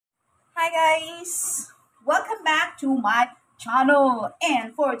guys! Welcome back to my channel.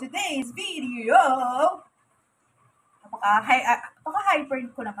 And for today's video, napaka-hyper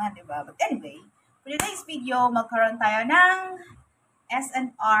ko naman, di ba? But anyway, for today's video, magkaroon tayo ng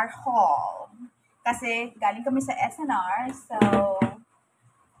S&R Haul. Kasi galing kami sa S&R, so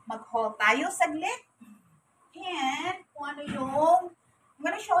mag-haul tayo saglit. And kung ano yung, I'm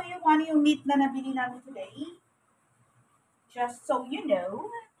gonna show you kung ano yung meat na nabili namin today. Just so you know.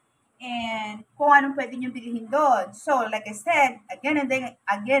 And kung anong pwede nyo bilhin doon. So, like I said, again and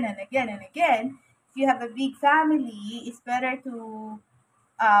again, if you have a big family, it's better to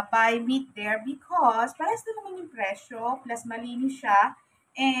buy meat there because parehas na naman yung presyo, plus malinis siya.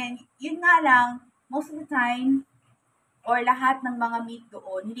 And yun nga lang, most of the time, or lahat ng mga meat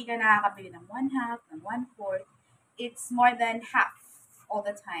doon, hindi ka nakakabili ng 1/2, ng 1/4. It's more than half all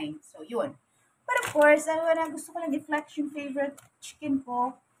the time. So, yun. But of course, gusto ko lang i-flex yung favorite chicken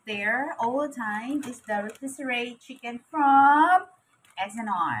ko there all the time is the rotisserie chicken from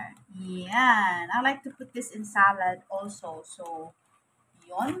S&R. Yan. I like to put this in salad also. So,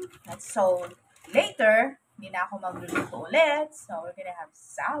 yun. So, later, hindi na ako magluluto ulit. So, we're gonna have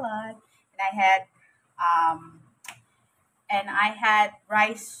salad. And I had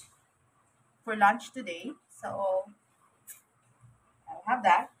rice for lunch today. So, I'll have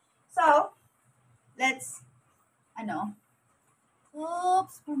that. So, let's,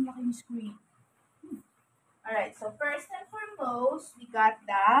 oops, parang laki yung screen. Alright, so first and foremost, we got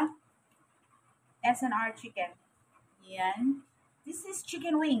the S&R chicken. Yan. This is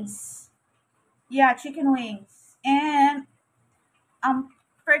chicken wings. Yeah, chicken wings. And,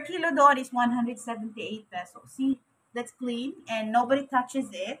 per kilo doon is 178 pesos. See, that's clean and nobody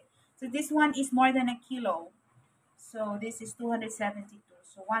touches it. So this one is more than a kilo. So this is 272.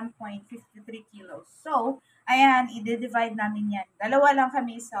 So 1.53 kilos. So, ayan, i-divide namin yan. Dalawa lang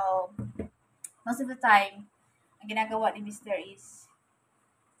kami. So, most of the time, ang ginagawa ni Mr. is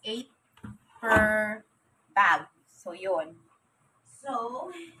 8 per bag. So, yun.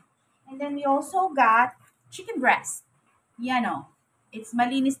 So, and then we also got chicken breast. Yan o. It's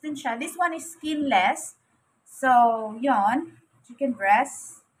malinis din siya. This one is skinless. So, yun. Chicken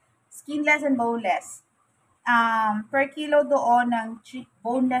breast. Skinless and boneless. Per kilo doon ng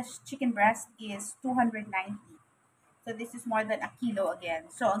boneless chicken breast is 290. So, this is more than a kilo again.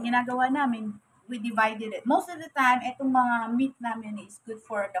 So, ang ginagawa namin, we divided it. Most of the time, itong mga meat namin is good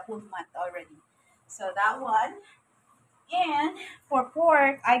for the whole month already. So, that one. And for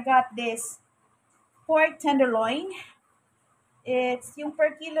pork, I got this pork tenderloin. It's, yung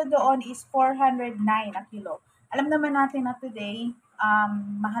per kilo doon is 409 a kilo. Alam naman natin na today,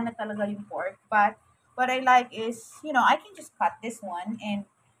 mahal na talaga yung pork. But, what I like is, I can just cut this one and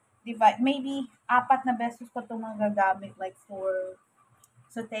divide. Maybe, 4 na beses ko itong magagamit like for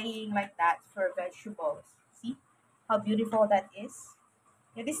sauteing like that for vegetables. See how beautiful that is?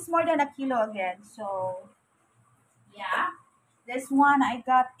 Yeah, this is more than a kilo again. So, yeah. This one, I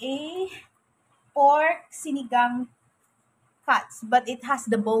got a pork sinigang cuts, but it has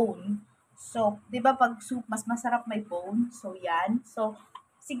the bone. So, di ba pag soup, mas masarap may bone? So, yan. So,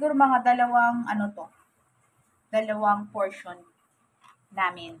 siguro mga dalawang portion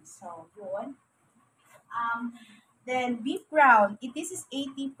namin. So, yun. Then, beef ground. This is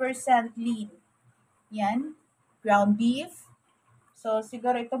 80% lean. Yan. Ground beef. So,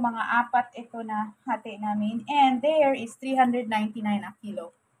 siguro ito mga 4 ito na hati namin. And there is 399 a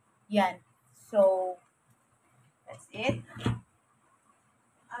kilo. Yan. So, that's it.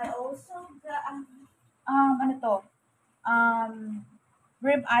 I also got,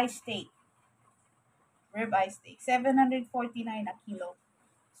 rib eye steak. Rib eye steak. 749 a kilo.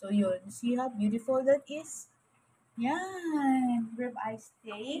 So, yun. See how beautiful that is? Yan. Rib eye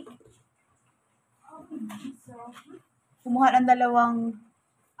steak. So, kumuha ng dalawang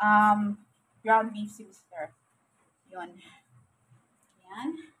ground beef si Mr. Yun. Yan.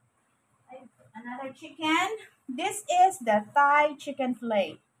 Another chicken. This is the Thai chicken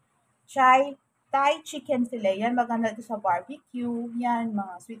fillet. Thai chicken fillet. Yan, maganda ito sa barbecue. Yan,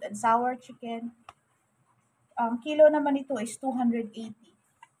 mga sweet and sour chicken. Kilo naman ito is 280.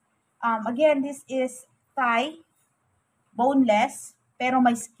 Again, this is Thai, boneless, pero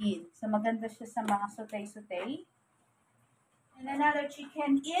may skin. So, maganda siya sa mga sauté-sauté. And another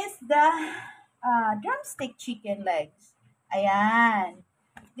chicken is the drumstick chicken legs. Ayan.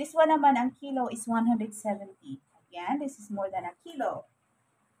 This one naman, ang kilo is 170. Again, this is more than a kilo.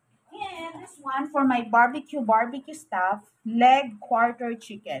 And this one for my barbecue stuff, leg quarter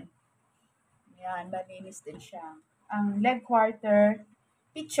chicken. Ayan, malinis din siya. Ang leg quarter,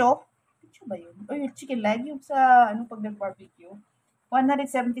 picho ba yun? O yung chicken leg, yung sa pag nag-barbecue.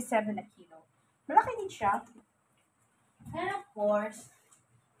 177 a kilo. Malaki din siya. And of course,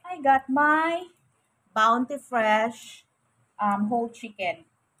 I got my Bounty Fresh whole chicken.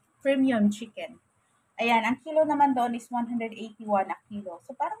 Premium chicken. Ayan, ang kilo naman doon is 181 a kilo.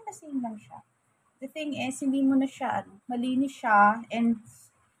 So, parang the same lang siya. The thing is, hindi mo na siya, malinis siya, and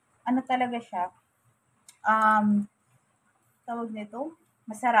talaga siya, tawag nito,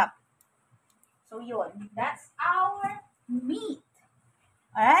 masarap. So, yun. That's our meat.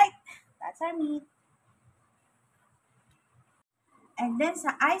 Alright? That's our meat. And then,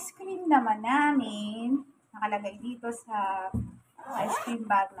 sa ice cream naman namin, nakalagay dito sa ice cream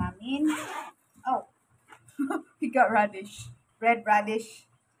bag namin. Oh, we got radish. Red radish.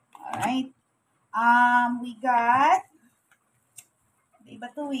 Alright. We got, iba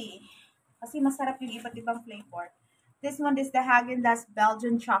to eh. Kasi masarap yung iba't ibang flavor. This one is the Häagen-Dazs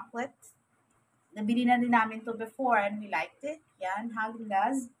Belgian chocolate. Nabili na din namin to before and we liked it. Yan,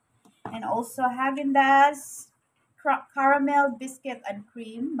 Häagen-Dazs. And also Häagen-Dazs caramel biscuit and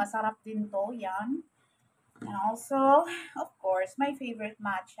cream. Masarap din to. Yan. And also, of course, my favorite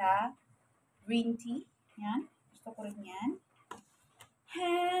matcha green tea. Yan. Gusto ko rin yan.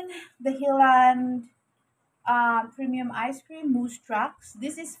 And the Hilland premium ice cream, Moose Tracks.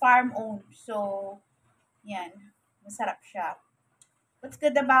 This is farm owned. So, yan. Masarap siya. What's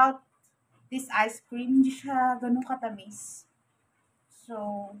good about this ice cream? Hindi siya ganun katamis.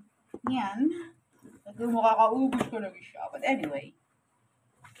 So, yan. Naging makakaubos ko lang siya. But anyway.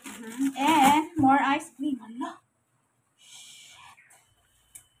 And more ice cream. Hala. Shit.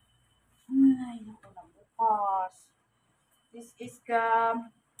 Ay, naku na bukas. This is the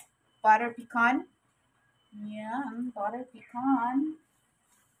butter pecan. Yeah, butter pecan.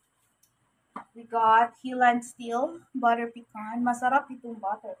 We got Hilland Steel butter pecan. Masarap itong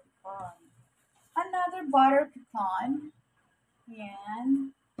butter pecan. Another butter pecan.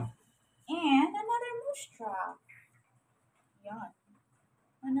 Yan. And another moose trap. Yan.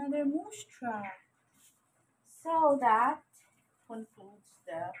 Another moose trap. So that concludes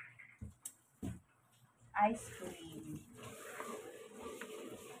the ice cream.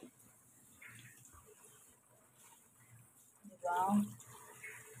 Diba?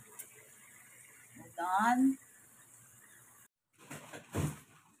 Hold on.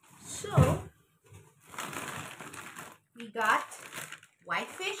 So, we got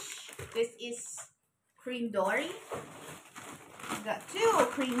whitefish. This is cream dory. We got two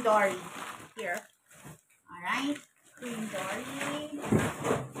cream dory here. Alright, cream dory.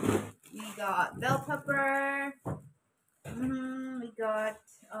 We got bell pepper. We got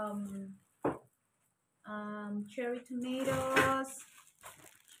cherry tomatoes.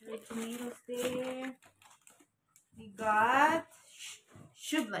 Cherry tomatoes there. We got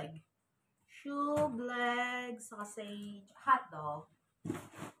shub leg. Shub legs, sausage, hot dog.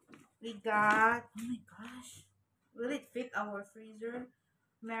 We got, oh my gosh, will it fit our freezer?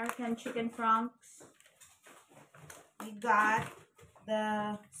 American chicken franks. We got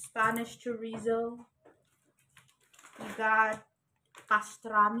the Spanish chorizo. We got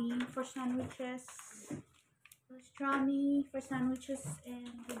pastrami for sandwiches. Pastrami for sandwiches,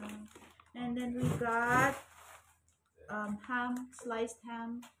 and you know. And then we got ham, sliced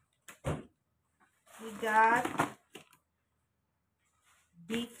ham. We got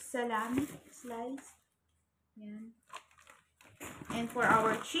beef salami slice. Yan. And for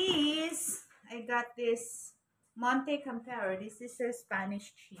our cheese, I got this Monte Campero. This is a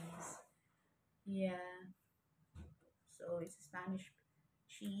Spanish cheese. Yeah. So it's Spanish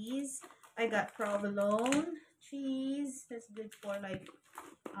cheese. I got provolone cheese. That's good for like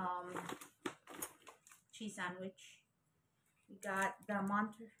cheese sandwich. We got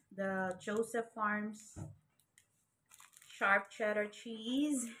the Joseph Farms sharp cheddar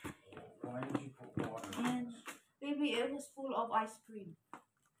cheese. Why did you put water in And this? baby, it was full of ice cream.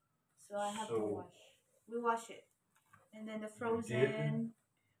 So I have to wash. We wash it. And then the frozen,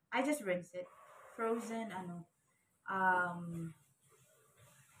 I just rinse it. Frozen,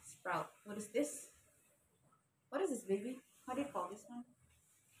 sprout. What is this? What is this, baby? How do you call this one?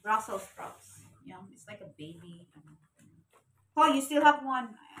 Brussels sprouts. Yeah, it's like a baby. Oh, you still have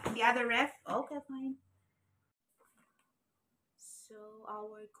one. The other ref? Okay, fine. So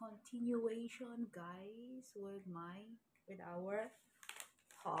our continuation, guys, with our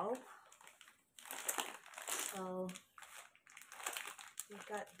haul. So we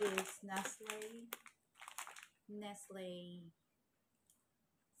got this Nestle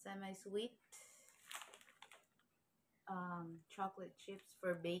semi-sweet chocolate chips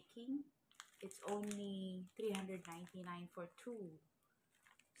for baking. It's only $3.99 for two.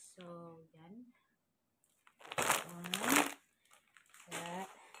 So yan. that.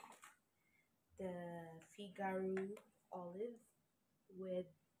 The Figaro olive with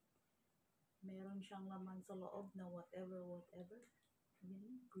meron siyang laman sa loob na whatever.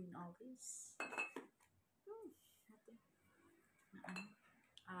 Yun, green olives.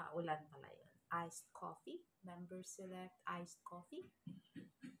 Ulan pala yun. Iced coffee. Member select iced coffee.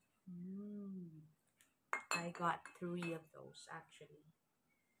 I got 3 of those actually.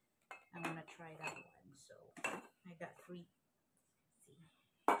 I want to try that one. So I got 3. See.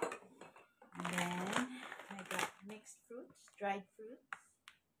 And then I got mixed fruits, dried fruits.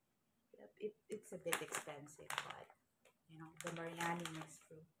 Yep, it's a bit expensive, but you know, the Mariani mixed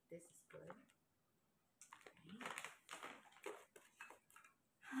fruit. This is good.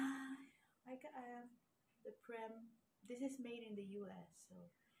 I got the Prem. This is made in the US, so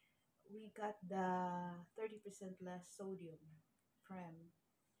we got the 30% less sodium Prem.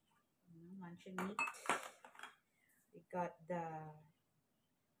 Luncheon meat. We got the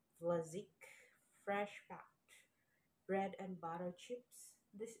Vlazik fresh packed bread and butter chips.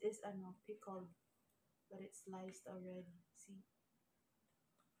 This is pickled, but it's sliced already. See,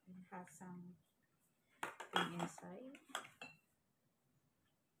 it has some thing inside.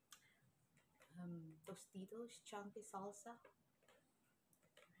 Tostitos, chunky salsa.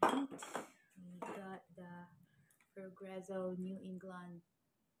 Right. We got the Progresso New England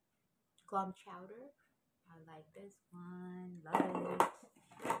clam chowder. I like this one. Love it.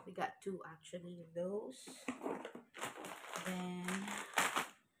 We got 2 actually of those. Then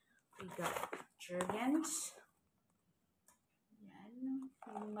we got Jergens. Yan.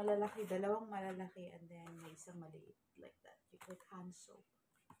 Yung malalaki, dalawang malalaki, and then may isang maliit like that. You put hand soap.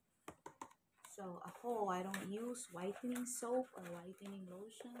 So ako, I don't use whitening soap or whitening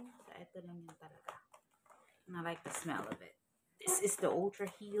lotion. So ito lang yun talaga. And I like the smell of it. This is the Ultra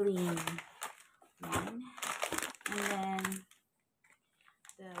Healing one. And then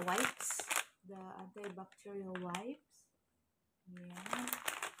the wipes, the antibacterial wipes. Yeah.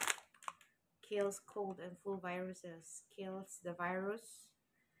 Kills cold and flu viruses. Kills the virus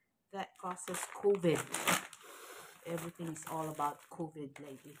that causes COVID. Everything is all about COVID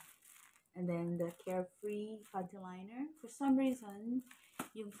lately. And then the Carefree Panty Liner. For some reason,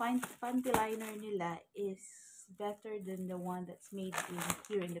 yung panty liner nila is better than the one that's made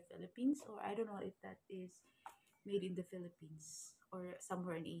here in the Philippines. Or I don't know if that is made in the Philippines or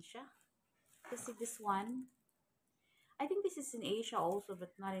somewhere in Asia. Kasi this one, I think this is in Asia also,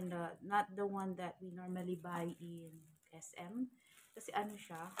 but not the one that we normally buy in SM. Kasi ano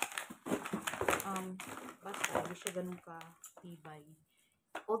siya, basta hindi siya ganun ka-tibay.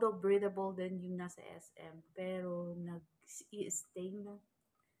 Although breathable din yung nasa SM, pero nag-stain,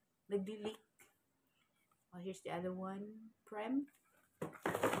 nag-leak. Here's the other one, Prem.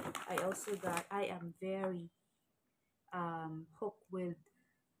 I am very hooked with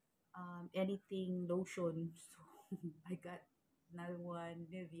anything lotion. So, I got another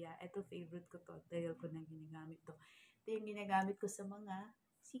one, Nivea. Ito, favorite ko to. Dahil ko nang ginagamit to. Ito yung ginagamit ko sa mga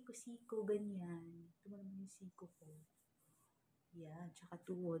siko-siko, ganyan. Ito mo naman yung siko ko. Yan, tsaka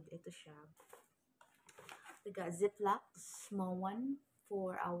tuhod. Ito siya. We got Ziploc, small one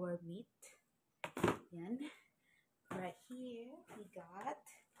for our meat. Yan. Right here, we got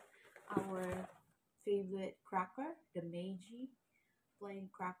our favorite cracker, the Meiji plain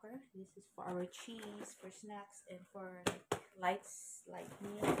cracker. This is for our cheese, for snacks, and for lights like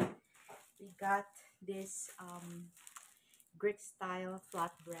meal. We got this Greek style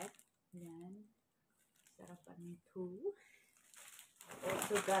flatbread. Yan. Sarapan nito. I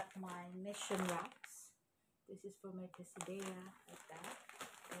also got my mission wraps. This is for my quesadilla, like that,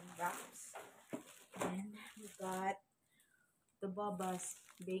 and wraps. And we got the Baba's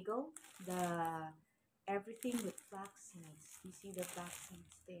bagel, the everything with flax seeds. You see the flax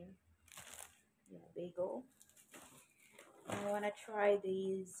seeds there? Yeah, bagel. I want to try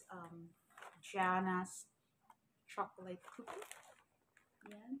these Jana's chocolate cookie.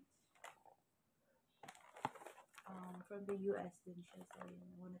 Yeah. From the US din siya, so I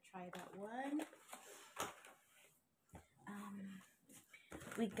want to try that one.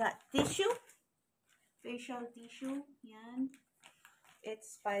 We got tissue, facial tissue. Yan.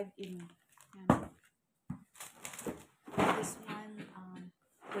 It's 5 in. Yan. This one,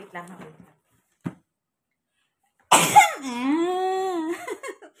 wait lang.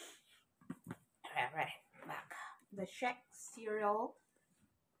 Alright, back. The Chex cereal.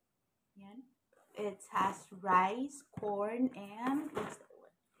 Yan. It has rice, corn, and what's that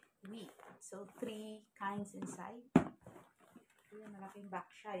one? Wheat. So 3 kinds inside. Ayan, malaking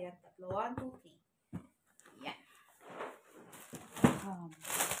box siya. Yan, 1, 2, 3. Yan.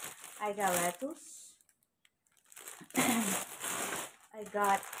 I got lettuce. I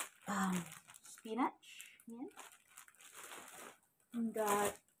got spinach. Yan. And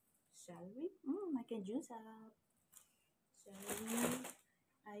got celery. I can juice up. Celery.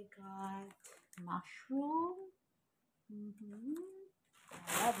 I got mushroom.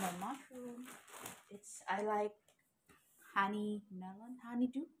 I love my mushroom. I like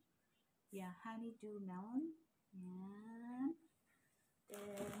honeydew. Yeah, honeydew melon. And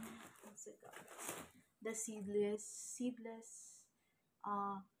then what's it got? The seedless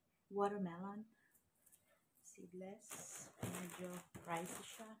watermelon. Seedless. Medyo pricey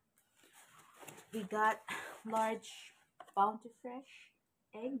siya. We got large Bounty Fresh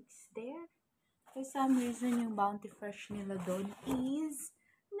eggs there. For some reason, yung Bounty Fresh nila doon is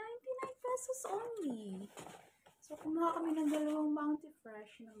 99 pesos only. So, kumuha kami ng dalawang Bounty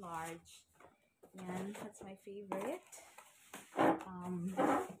Fresh na large. Yan, that's my favorite.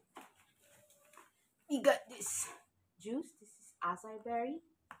 We got this juice. This is acai berry.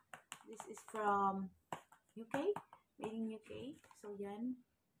 This is from UK, made in UK. So, yan,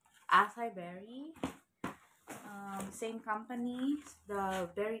 acai berry. Same company,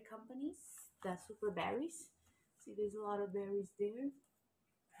 the berry companies, the super berries. See, there's a lot of berries there.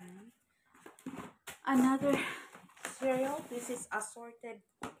 Another cereal. This is assorted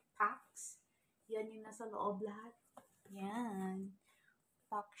packs. Yan yung nasa loob lahat. Yan.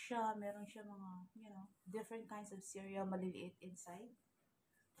 Pack siya. Meron siya mga, different kinds of cereal, maliliit inside.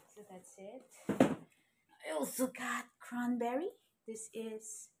 So that's it. I also got cranberry. This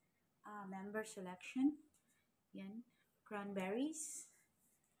is member selection. Yan. Cranberries.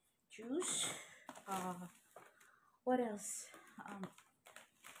 Juice. What else?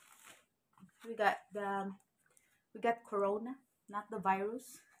 We got Corona, not the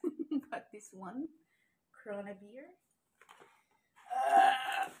virus. Got this one, Corona beer.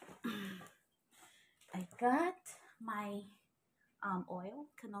 I got my oil,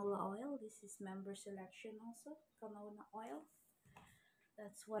 canola oil. This is member selection also, canola oil.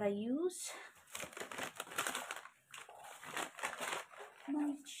 That's what I use.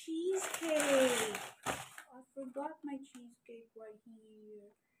 My cheesecake. I forgot my cheesecake right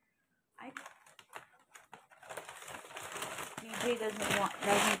here. DJ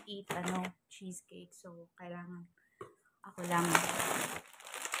doesn't eat cheesecake, so kailangan ako lang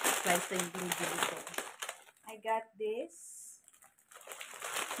slice na yung binibili ko. I got this.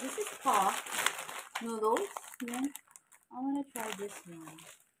 This is pot noodles. Yeah. I wanna try this one.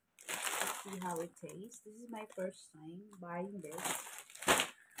 Let's see how it tastes. This is my first time buying this.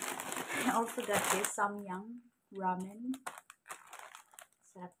 I also got this Samyang ramen.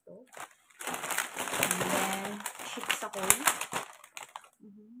 Sarap. And then chips ako.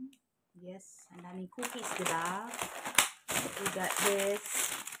 Yes, and daming cookies, diba? We got this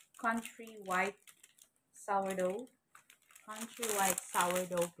country white sourdough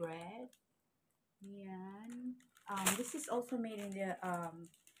bread. Yan. This is also made in the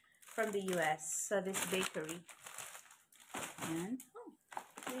from the US, so this bakery. And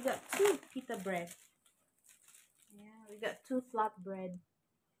we got 2 pita bread. Yeah, we got 2 flat bread.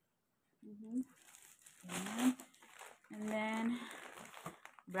 Yeah. And then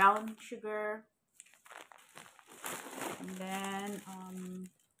brown sugar. And then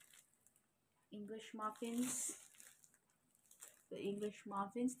English muffins. The English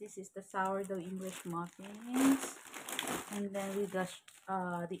muffins. This is the sourdough English muffins. And then we got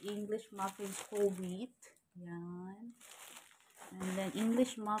the English muffins whole wheat. Yan. And then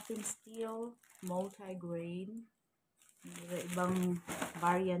English muffins still multi-grain. Ibang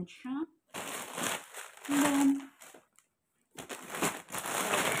variant siya. And then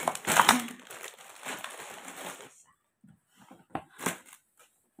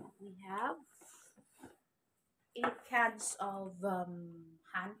we have 8 cans of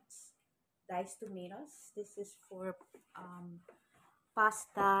diced tomatoes. This is for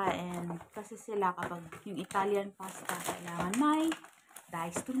pasta, and kasi sila kapag yung Italian pasta kailangan may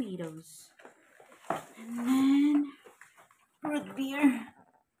diced tomatoes. And then root beer.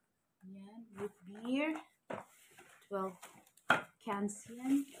 Yan, root beer. 12 cans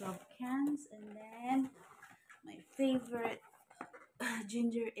yan. 12 cans. And then my favorite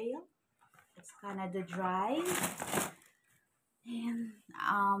ginger ale. It's Canada Dry. And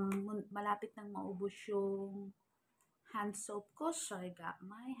malapit nang maubos yung hand soap ko. So I got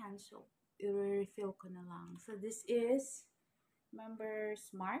my hand soap. I-refill ko na lang. So this is Member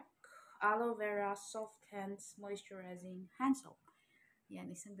Smart Aloe Vera Soft Hands Moisturizing Hand Soap.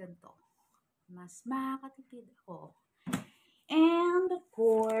 Yan, isang ganito. Mas makakatipid ako. And of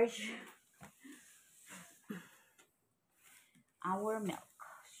course, our milk.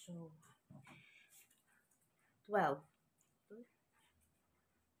 So 12.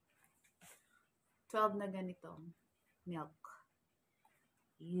 12 na ganitong milk.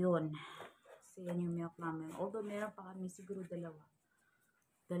 Yun. So, yan yung milk namin. Although, meron pa kami siguro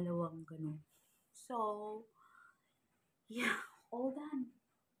dalawang ganun. So, yeah, all done.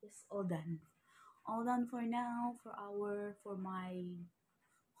 Yes, all done. All done for now for my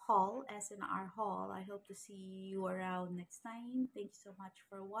haul, S&R Haul. I hope to see you around next time. Thank you so much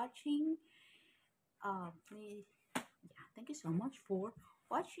for watching. Please, yeah, thank you so much for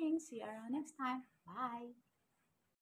watching. See you around next time. Bye.